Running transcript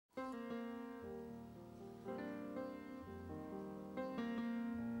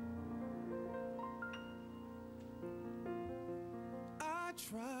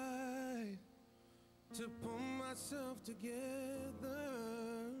tried to pull myself together.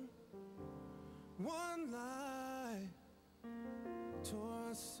 One lie tore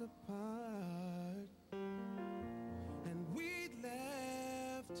us apart, and we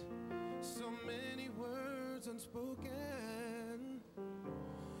left so many words unspoken,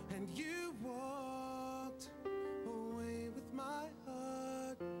 and you walked away with my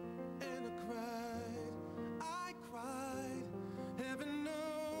heart, and I cried. I cried, heaven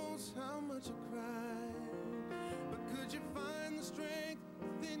knows how much I cried. But could you find the strength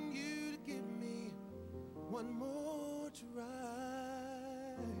within you to give me one more try?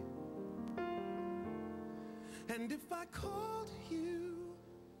 And if I called you,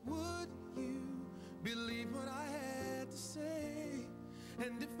 would you believe what I had to say?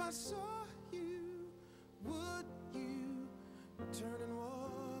 And if I saw you, would you turn and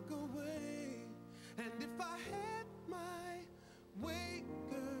walk away? And if I had my way,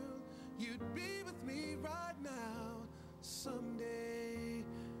 girl, you'd be with me right now. Someday,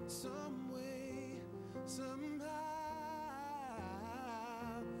 some way, somehow.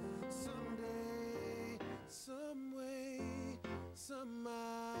 Someday, some way,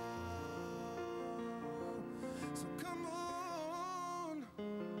 somehow. So come on,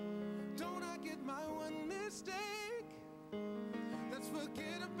 don't I get my one mistake? Let's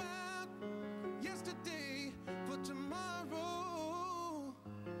forget about yesterday for tomorrow.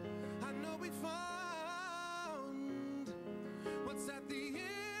 I know we found what's at the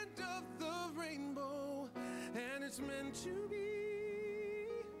end of the rainbow, and it's meant to be.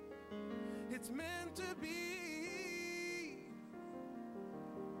 It's meant to be.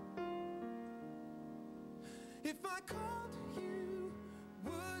 If I called you,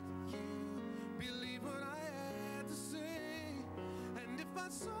 would you believe what I had to say? And if I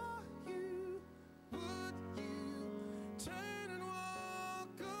saw you, would you turn and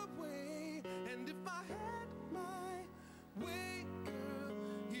walk away? And if I had my way, girl,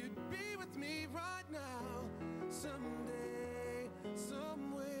 you'd be with me right now. Someday,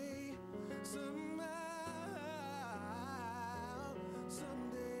 some way, somehow.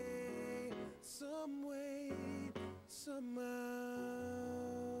 Someday, some way, somehow.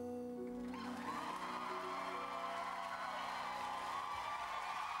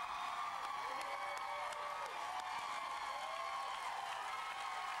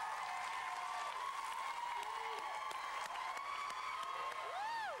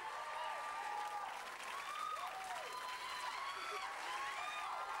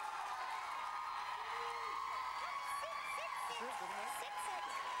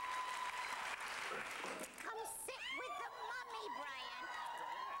 Come sit with the mummy, Brian.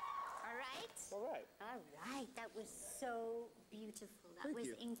 All right? All right. All right. That was so beautiful. That Thank was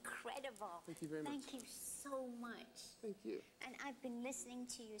you. incredible. Thank you very much. Thank you so much. Thank you. And I've been listening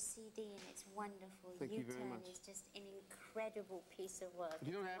to your CD, and it's wonderful. Thank you very much. U-Turn is just an incredible piece of work. If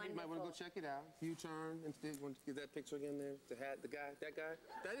you don't have it, you might want to go Wonderful. check it out. U-Turn, and you want to get that picture again there? The hat, the guy, that guy?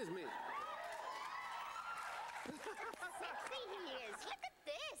 That is me. Sexy he is. Look at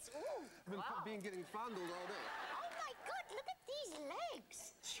this. Ooh, I've been getting fondled all day. Oh, my God. Look at these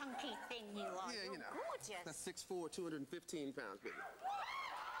legs. Chunky thing you are. Yeah, You're you know. gorgeous. That's 6'4", 215 pounds, baby.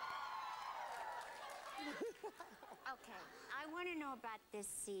 Okay, I want to know about this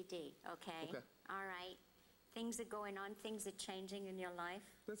CD, okay? Okay. All right. Things are going on, things are changing in your life.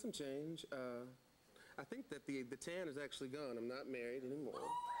 There's some change. I think that the tan is actually gone. I'm not married anymore.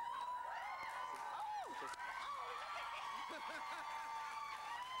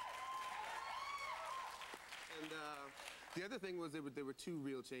 And the other thing was there were two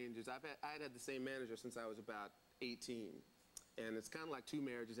real changes. I had the same manager since I was about 18. And it's kind of like two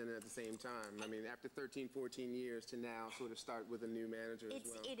marriages ended at the same time. I mean, after 13, 14 years to now sort of start with a new manager as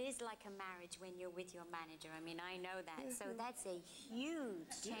well. It is like a marriage when you're with your manager. I mean, I know that. So that's a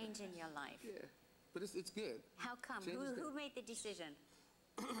huge change in your life. Yeah, but it's good. How come? Change is Who good. made the decision?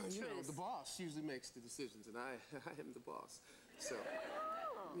 You know, the boss usually makes the decisions, and I am the boss. So,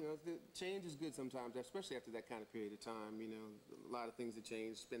 you know, the change is good sometimes, especially after that kind of period of time. You know, a lot of things have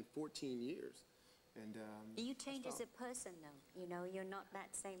changed. It's been 14 years. And You change as a person, though. You know, you're not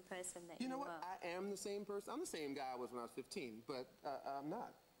that same person that you know were. what? I am the same person. I'm the same guy I was when I was 15, but I'm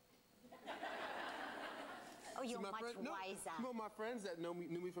not. Oh, you're See, much wiser. No, my friends that knew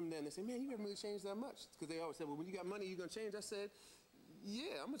me from then, they say, man, you haven't really changed that much. Because they always said, well, when you got money, you're going to change. I said,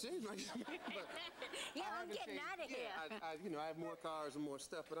 yeah, I'm going to change my Yeah, I'm getting out of here. You know, I have more cars and more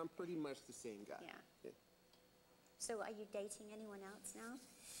stuff, but I'm pretty much the same guy. Yeah. So are you dating anyone else now?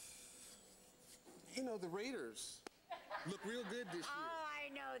 You know, the Raiders look real good this year. Oh, I I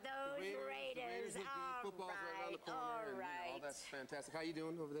know those The Raiders. look good. Football's right around the corner. All and, right. all that's fantastic. How you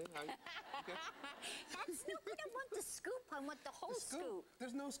doing over there? Okay. That's no, I don't want the scoop. I want the whole scoop.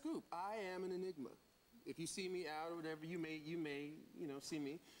 There's no scoop. I am an enigma. If you see me out or whatever, you may, see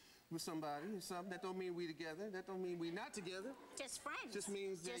me with somebody or something. That don't mean we together. That don't mean we not together. Just friends. Just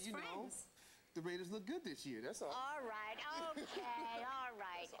means that, the Raiders look good this year. That's all. All right. Okay. All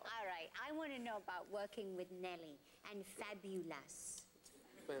right. All right. I want to know about working with Nelly and Fabulous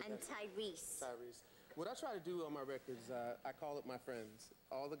and Tyrese. What I try to do on my records, I call it my friends.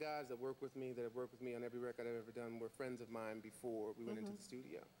 All the guys that work with me, that have worked with me on every record I've ever done, were friends of mine before we went into the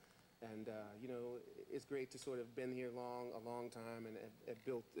studio. And, it's great to sort of been here a long time and have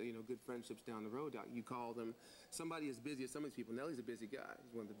built, good friendships down the road. You call them somebody as busy as some of these people. Nelly's a busy guy.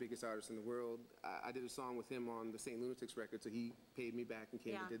 He's one of the biggest artists in the world. I did a song with him on the St. Lunatics record, so he paid me back and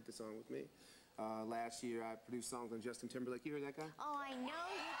came and did the song with me. Last year, I produced songs on Justin Timberlake. You heard that guy? Oh, I know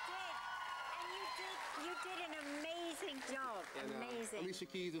you did. And you did an amazing job. And, amazing. Alicia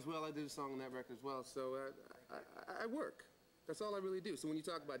Keys as well. I did a song on that record as well. So I work. That's all I really do. So when you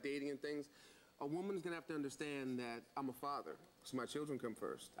talk about dating and things, a woman's going to have to understand that I'm a father, so my children come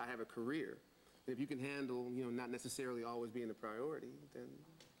first. I have a career. And if you can handle, not necessarily always being the priority,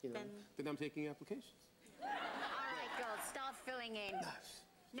 then I'm taking applications. All right, girls, start filling in.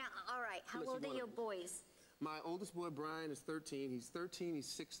 Now, all right, how old are your boys? My oldest boy, Brian, is 13. He's 13, he's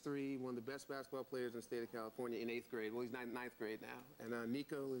 6'3", one of the best basketball players in the state of California in 8th grade. Well, he's ninth grade now. And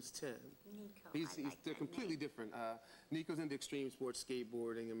Nico is 10. Nico, they're completely different. Nico's into extreme sports,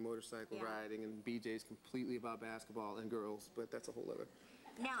 skateboarding and motorcycle riding, and BJ's completely about basketball and girls, but that's a whole other...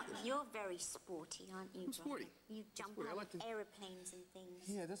 Now, you're very sporty, aren't you, I'm sporty. You jump out of airplanes and things.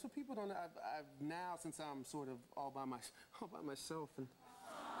 Yeah, that's what people don't know. I've now, since I'm sort of all by myself and...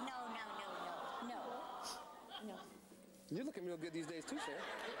 No. You're looking real good these days, too, Sharon.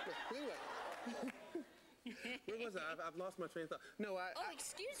 Where was I? I've lost my train of thought. No,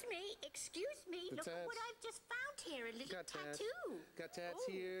 excuse me. Look at what I've just found here, a little tattoo. Got tats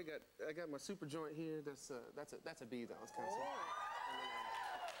here. I got my super joint here. That's a bee, though. It's kind of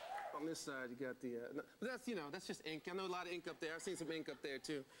on this side, you got the... but that's just ink. I know a lot of ink up there. I've seen some ink up there,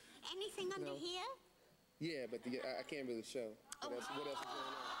 too. Anything under here? Yeah, but I can't really show. What else is going on?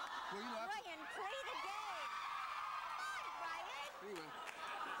 Well, Brian, play the game. Come on, Brian. Anyway.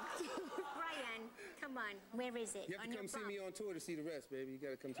 Brian, come on. Where is it? You have to come see me on tour to see the rest, baby. You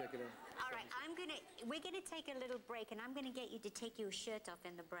got to come check it out. All right, we're gonna take a little break, and I'm gonna get you to take your shirt off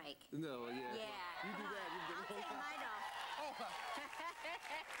in the break. No, yeah. Yeah. You do that. I'll take mine off. Oh.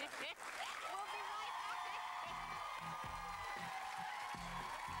 We'll be right back.